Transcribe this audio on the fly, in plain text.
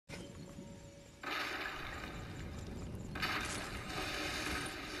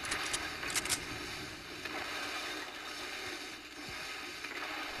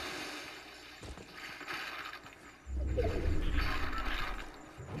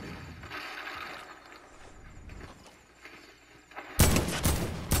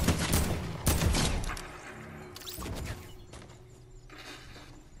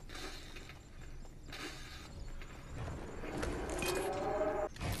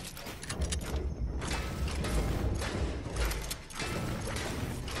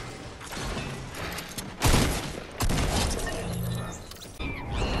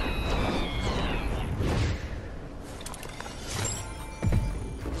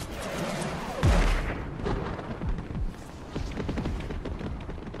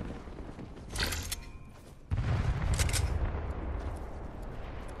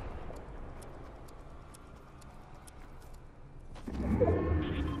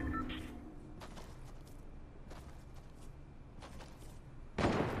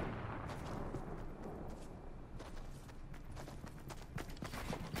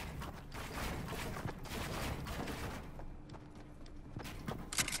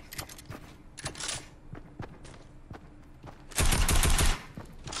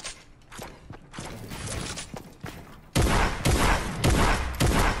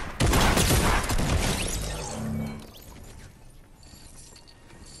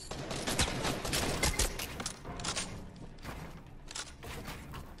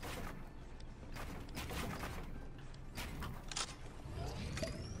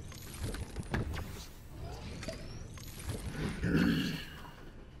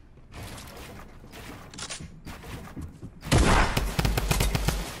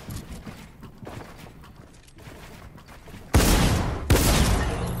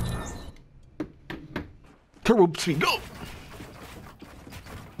Turbo speed, go!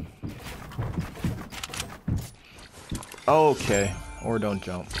 Okay, or don't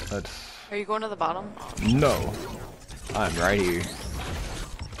jump. That's... Are you going to the bottom? No. I'm right here.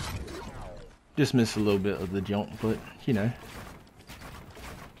 Just missed a little bit of the jump, but, you know.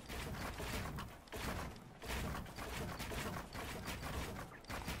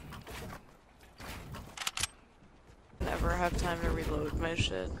 Never have time to reload my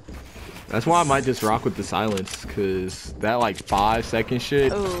shit. That's why I might just rock with the silence, cause that like 5-second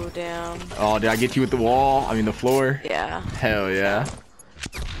shit. Oh damn. Oh, did I get you with the wall? I mean the floor? Yeah. Hell yeah.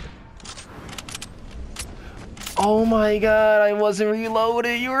 Oh my god, I wasn't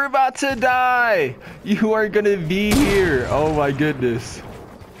reloaded. You were about to die. You are gonna be here. Oh my goodness.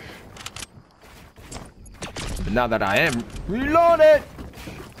 But now that I am reloaded.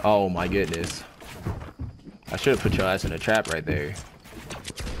 Oh my goodness. I should have put your ass in a trap right there.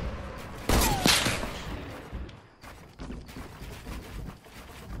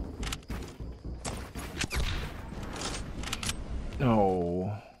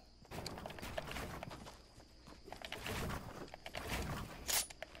 No.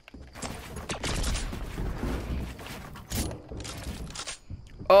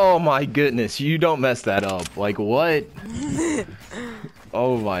 Oh my goodness, you don't mess that up. Like what?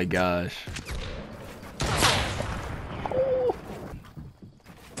 Oh my gosh.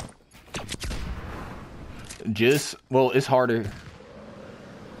 Well, it's harder.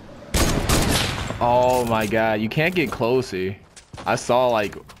 Oh my god, you can't get closer. I saw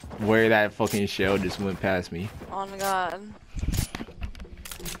like where that fucking shell just went past me. Oh my god.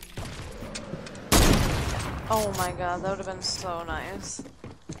 Oh my god, that would have been so nice.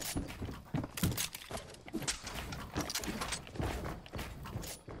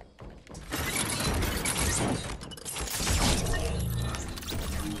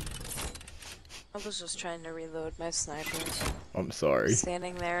 I was just trying to reload my sniper. I'm sorry.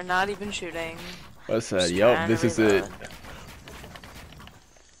 Standing there, not even shooting. I said, yup, this is it.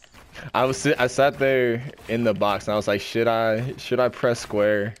 I sat there in the box and I was like, should I press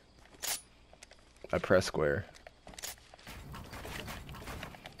square? I press square.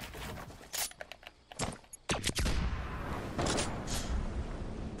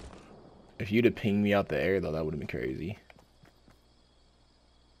 If you'd have pinged me out the air though, that would have been crazy.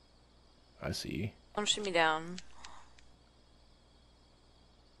 I see. Don't shoot me down.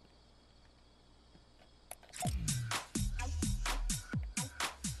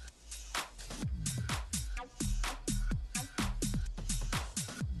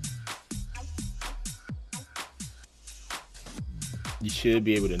 You should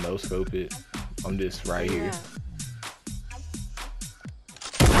be able to no scope it. I'm just right here.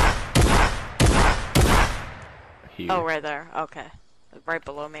 Here. Oh, right there. Okay. Right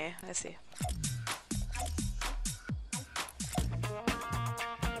below me. I see.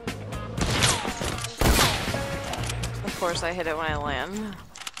 Of course, I hit it when I land.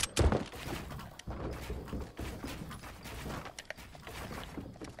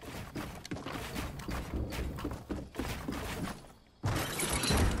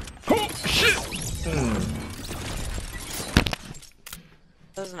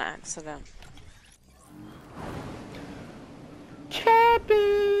 That was an accident.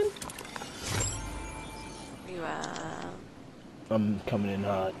 Captain! Where you at? I'm coming in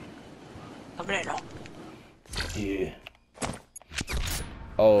hot. Coming in hot. Yeah.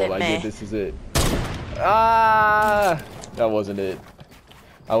 Oh, Hit like me. this is it. Ah! That wasn't it.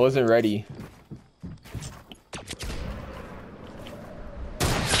 I wasn't ready.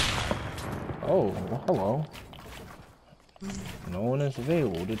 Oh, well, hello. No one is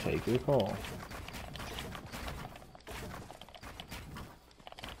available to take your call.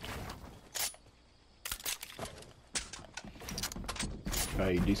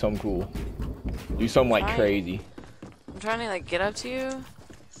 Alright, do something cool. Do something like crazy. I'm trying to like get up to you.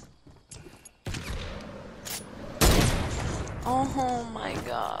 Oh my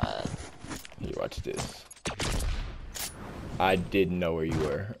god. Here, watch this. I didn't know where you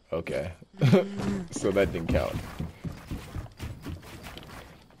were. Okay. So that didn't count.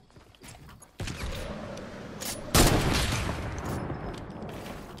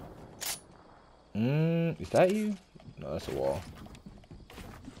 Is that you? No, that's a wall.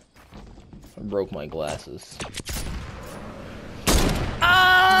 I broke my glasses. We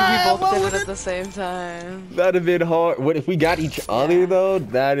both did it at the same time. That'd have been hard. What if we got each other though?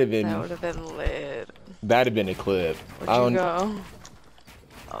 That'd have been. That would have been lit. That'd have been a clip. Where'd you go?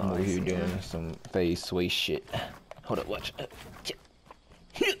 I'm over here doing some face sway shit. Hold up, watch.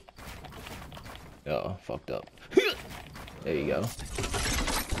 Oh, fucked up. There you go.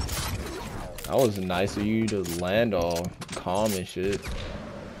 That was nice of you to land all calm and shit.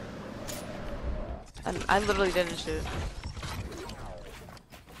 I literally didn't shoot.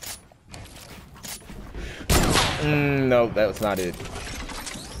 No, that was not it.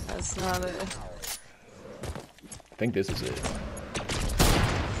 That's not it. I think this is it.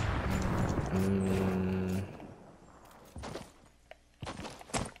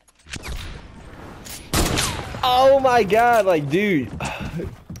 Oh my god, like, dude,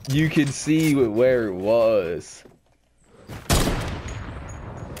 you can see where it was.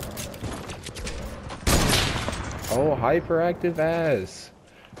 Oh, hyperactive ass.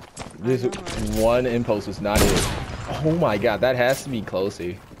 This one impulse was not it. Oh my god, that has to be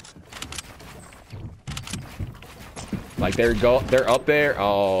closer. Like they're up there.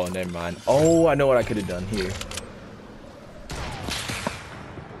 Oh, never mind. Oh, I know what I could have done here.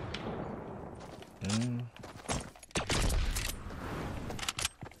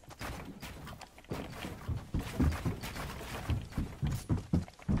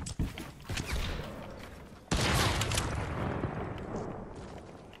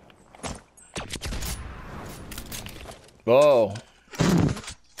 Oh.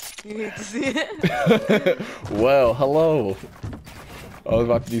 You hate to see it? Well, hello. I was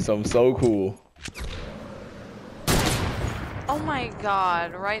about to do something so cool. Oh my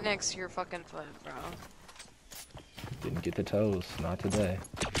god, right next to your fucking foot, bro. Didn't get the toes, not today.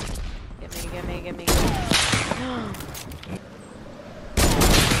 Gimme.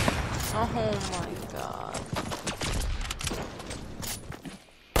 Oh my god.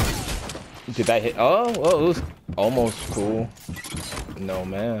 Did that hit? Oh, well, it was almost cool. No,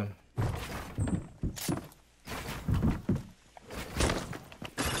 man.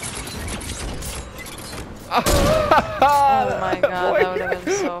 Oh my god, that would have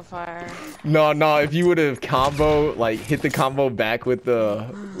been so fire. No, if you would have combo, like hit the combo back with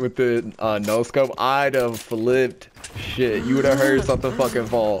the no scope, I'd have flipped shit. You would have heard something fucking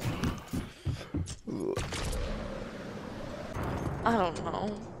fall. I don't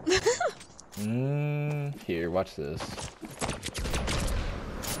know. Here, watch this.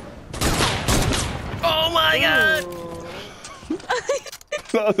 Oh my god!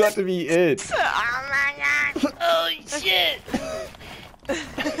 That was about to be it. Oh my god! Holy shit!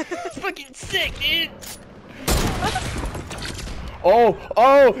 Fucking sick, dude!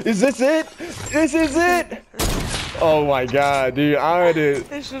 Oh, is this it? This is it! Oh my god, dude, I had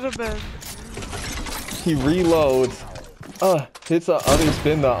it. It should have been. He reloads. Hits the other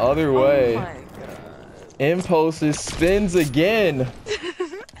spin the other way. Oh my god. Impulses spins again.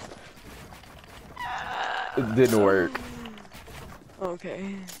 It didn't work.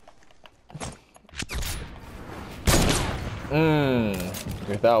 Okay.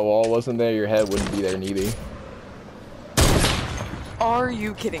 If that wall wasn't there, your head wouldn't be there neither. Are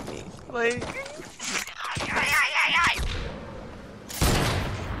you kidding me? Like.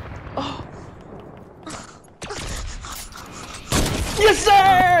 Oh. Yes,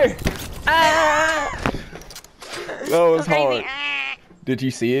 sir! Ah! That was hard. Did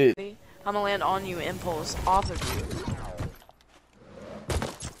you see it? I'm gonna land on you, impulse, off of you.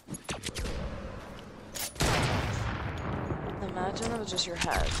 Imagine it was just your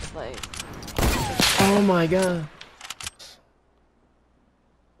head, like. Oh my god.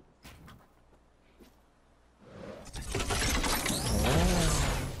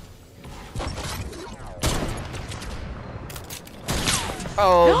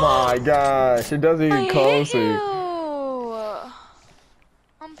 Oh my gosh, it doesn't even closer.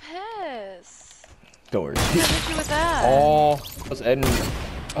 I'm pissed. Don't worry. What hit you with that? Oh, I was editing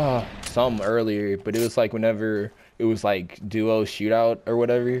some earlier, but it was like whenever it was like duo shootout or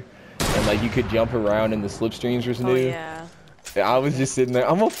whatever, and like you could jump around in the slipstreams was new. Oh yeah. I was just sitting there.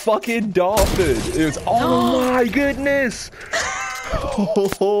 I'm a fucking dolphin. It was. Oh my goodness.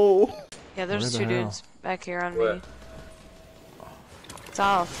 Oh. Yeah, there's two dudes back here on Where? me.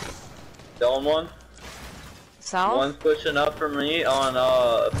 South. Down one. South? One's pushing up from me on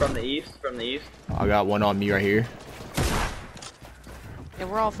from the east. I got one on me right here. Yeah,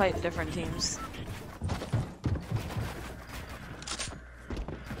 we're all fighting different teams.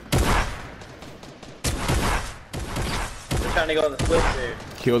 They're trying to go in the slip stream.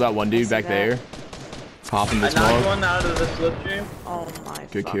 Kill that one dude back there. Popping the I knocked smoke. one out of the slip stream. Oh my.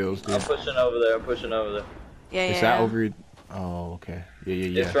 Good kills, dude. I'm pushing over there. Yeah, Is that over? Oh, okay.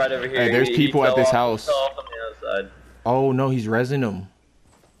 Yeah. It's right over here. Hey, there's people at this house. He fell off on the other side. Oh no, he's resin them.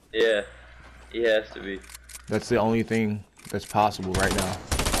 Yeah, he has to be. That's the only thing that's possible right now.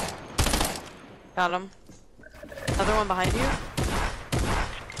 Got him. Another one behind you?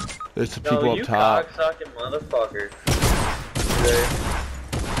 There's some No, people you up top. cocksucking motherfucker. There.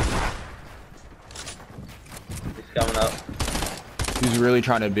 Coming up. He's really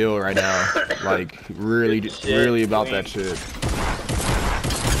trying to build right now. Like, really about that shit.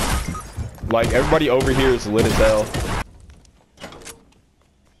 Like, everybody over here is lit as hell.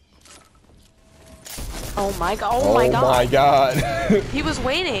 Oh my god. Oh my god. Oh my god. He was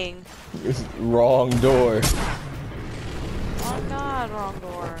waiting. It's wrong door. Oh god, wrong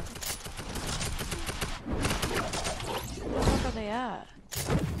door. Where the fuck are they at?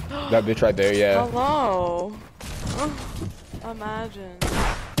 That bitch right there, yeah. Hello. Imagine.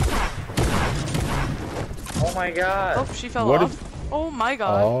 Oh my god. Oh, she fell What off. Oh my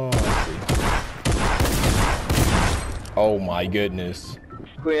god. Oh, I see. Oh my goodness.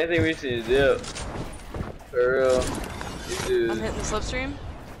 Queen, I think we should dip. For real. I'm hitting the slipstream.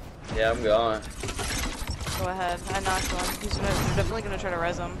 Yeah, I'm going. Go ahead. I knocked one. They're definitely gonna try to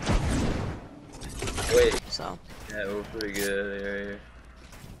res him. Wait. So. Yeah, we're pretty good right here.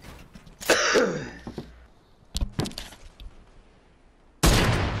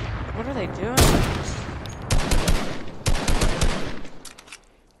 What are they doing?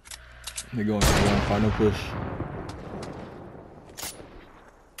 They're going for one final push.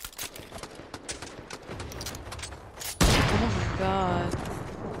 Oh my god.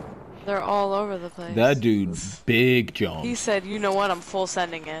 They're all over the place. That dude, big jump. He said, you know what, I'm full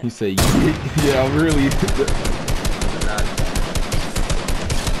sending it. He said, yeah, really.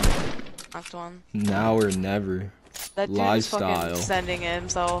 Knocked one. Now or never. That dude Lifestyle. is fucking sending it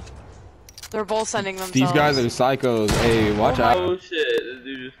himself. They're both sending themselves. These guys are psychos. Hey, watch out. Oh shit, this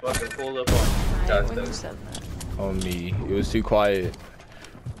dude just fucking pulled up on me. I hate when you said that. On me. It was too quiet.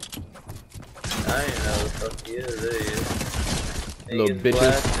 I didn't know the fuck he is. There he is. Little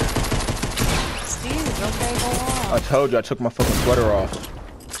bitches. Steve, okay, go I on. told you I took my fucking sweater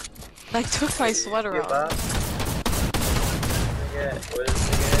off. I took my sweater off. Yeah, what is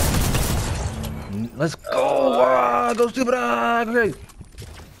it Let's go. Go stupid. Great.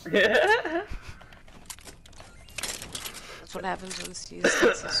 again? That's what happens when Steve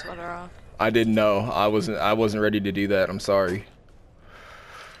takes his sweater off. I didn't know. I wasn't ready to do that. I'm sorry.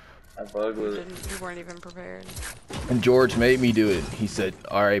 I bug with it. You weren't even prepared. And George made me do it. He said,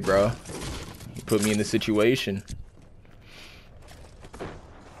 "All right, bro." He put me in the situation.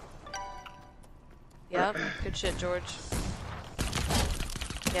 Yep, good shit, George.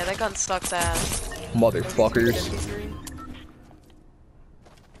 Yeah, that gun sucks ass. Motherfuckers.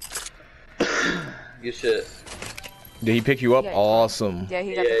 Good shit. Did he pick you up? Yeah, Awesome. Yeah,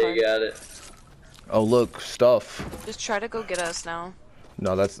 he got the card. You got it. Oh look, stuff. Just try to go get us now.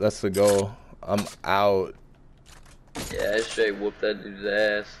 No, that's the goal. I'm out. Yeah, I straight whooped that dude's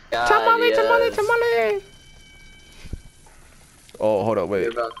ass. Tamale, yes. tamale, tamale. Oh, hold up, wait.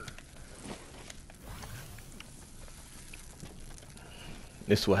 You're about to-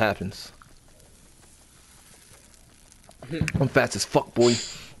 This is what happens. I'm fast as fuck, boy.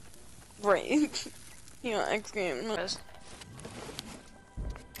 Right. You know, X Games.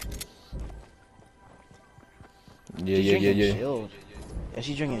 Yeah. Shield. Yeah,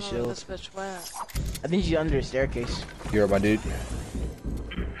 she's drinking shield. This bitch went. I think she's under a staircase. You're my dude.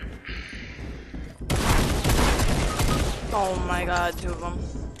 Oh my god, two of them.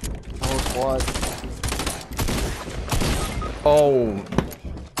 Whole squad. Oh,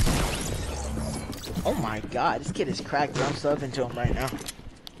 Oh my god, this kid is cracked. I'm subbing to him right now.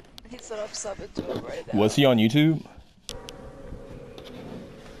 He said I'm subbing to him right now. was he on YouTube?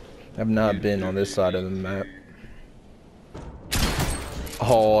 I've not been on this side of the map.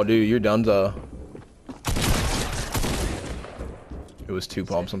 Oh, dude, you're donezo. It was 2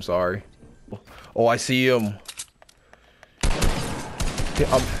 pumps. I'm sorry. Oh, I see him.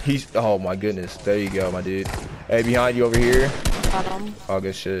 He's. Oh my goodness. There you go, my dude. Hey, behind you over here. Got him. Oh,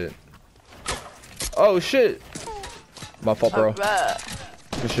 good shit. Oh shit. My fault, bro.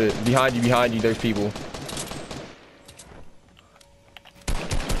 Good shit. Behind you. There's people.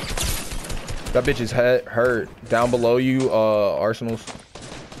 That bitch is hurt. Down below you, arsenals.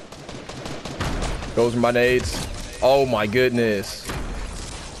 Those are my nades. Oh my goodness.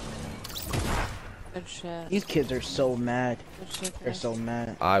 Good shit. These kids are so mad. Good shit, They're Chris. so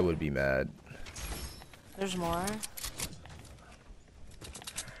mad. I would be mad. There's more.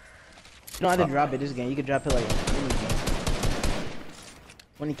 You don't have to drop it this game. You can drop it like any game.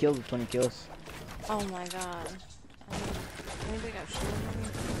 20 kills with 20 kills. Oh my god. Anybody got shield on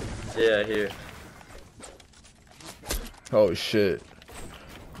me? Yeah, here. Oh shit.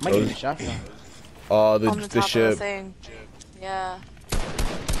 I might give you a shotgun. Oh, On the the top of the ship. thing. Yeah.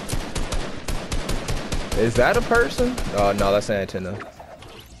 Is that a person? Oh no, that's an antenna.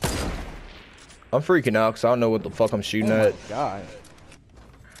 I'm freaking out because I don't know what the fuck I'm shooting Oh at. my god.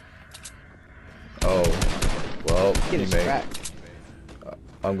 Oh, well. Kid is Teammate. cracked.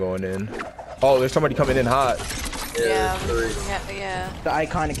 I'm going in. Oh, there's somebody coming in hot. Yeah, three. yeah. The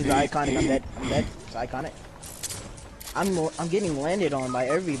iconic is the iconic. I'm dead. I'm dead. It's iconic. I'm getting landed on by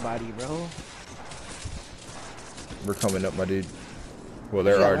everybody, bro. We're coming up, my dude. Well, I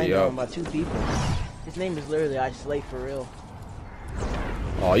they're got already landed up. on by 2 people. His name is literally I Slay for real.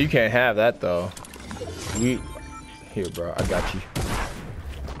 Oh, you can't have that though. Here, bro. I got you.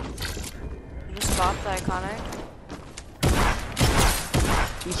 You just bopped the iconic.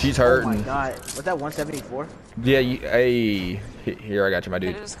 She's Oh hurting. my god. Was that 174? Yeah. Hey. Here, I got you, my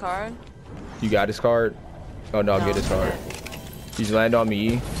Hit dude. his card. You got his card? Oh no, get his card. He's land on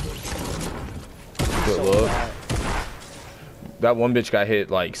me. Good So look. bad. That one bitch got hit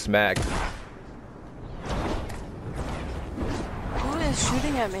like smack. Who is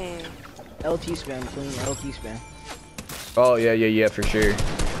shooting at me? LT spam, clean LT spam. Oh yeah, for sure.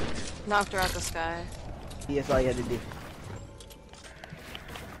 Knocked her out the sky. That's all you had to do.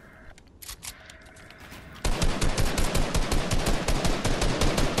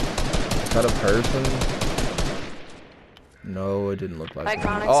 Is that a person? No, it didn't look like one.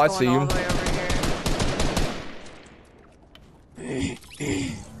 Iconic's Oh, I going see all you. the way over here.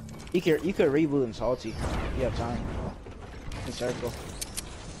 You could reboot and salty. You have time. In circle.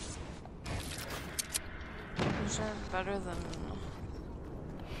 Is that better than...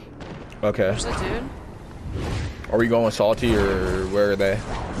 Okay. There's a dude. Are we going salty or where are they?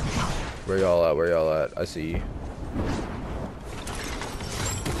 Where y'all at? Where y'all at? I see you.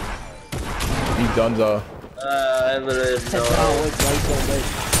 He's Dunzo. I literally John know. Wick, right so good.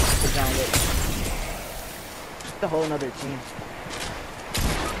 For John Wick. It's a whole nother team.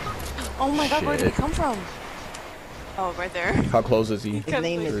 Oh my god, where did he Shit. come from? Oh, right there. How close is he? His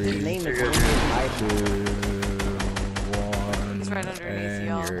name is You're good. 2, 1, He's right underneath and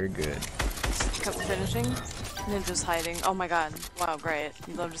y'all. you're good. Kept finishing. And then just hiding. Oh my god. Wow, great.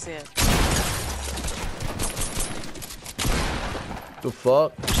 You'd love to see it. The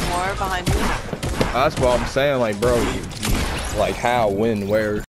fuck? There's more behind you. That's what I'm saying. Like, bro, like how, when, where?